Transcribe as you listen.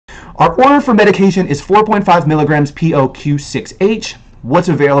Our order for medication is 4.5 milligrams POQ6H. What's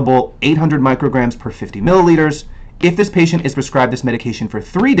available? 800 micrograms per 50 milliliters. If this patient is prescribed this medication for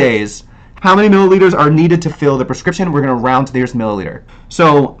 3 days, how many milliliters are needed to fill the prescription? We're going to round to the nearest milliliter.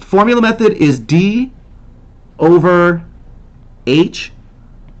 So formula method is D over H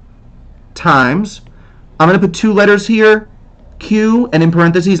times, I'm going to put 2 letters here, Q, and in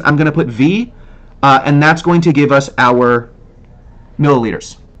parentheses, I'm going to put V, and that's going to give us our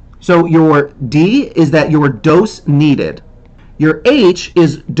milliliters. So your D is that your dose needed. Your H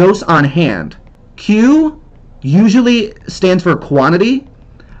is dose on hand. Q usually stands for quantity.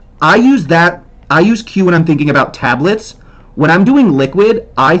 I use Q when I'm thinking about tablets. When I'm doing liquid,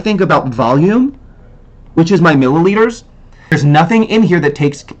 I think about volume, which is my milliliters. There's nothing in here that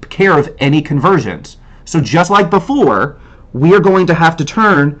takes care of any conversions. So just like before, we are going to have to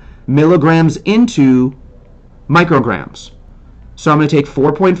turn milligrams into micrograms. So I'm going to take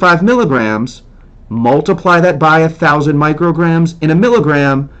 4.5 milligrams, multiply that by 1,000 micrograms in a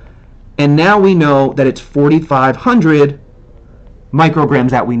milligram, and now we know that it's 4,500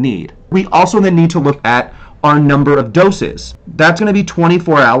 micrograms that we need. We also then need to look at our number of doses. That's going to be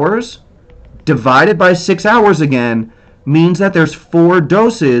 24 hours divided by 6 hours again, means that there's 4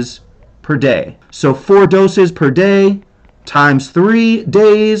 doses per day. So 4 doses per day times 3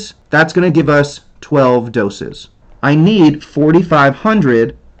 days, that's going to give us 12 doses. I need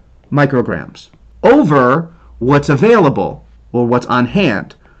 4,500 micrograms over what's available, or what's on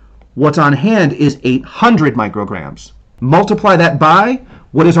hand. What's on hand is 800 micrograms. Multiply that by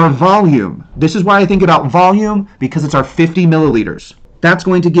what is our volume. This is why I think about volume, because it's our 50 milliliters. That's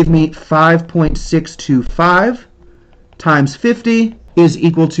going to give me 5.625 times 50 is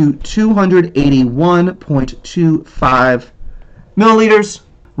equal to 281.25 milliliters.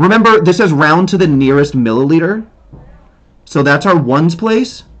 Remember, this says round to the nearest milliliter. So that's our ones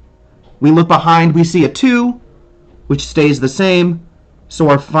place. We look behind, we see a 2, which stays the same. So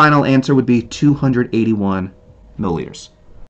our final answer would be 281 milliliters.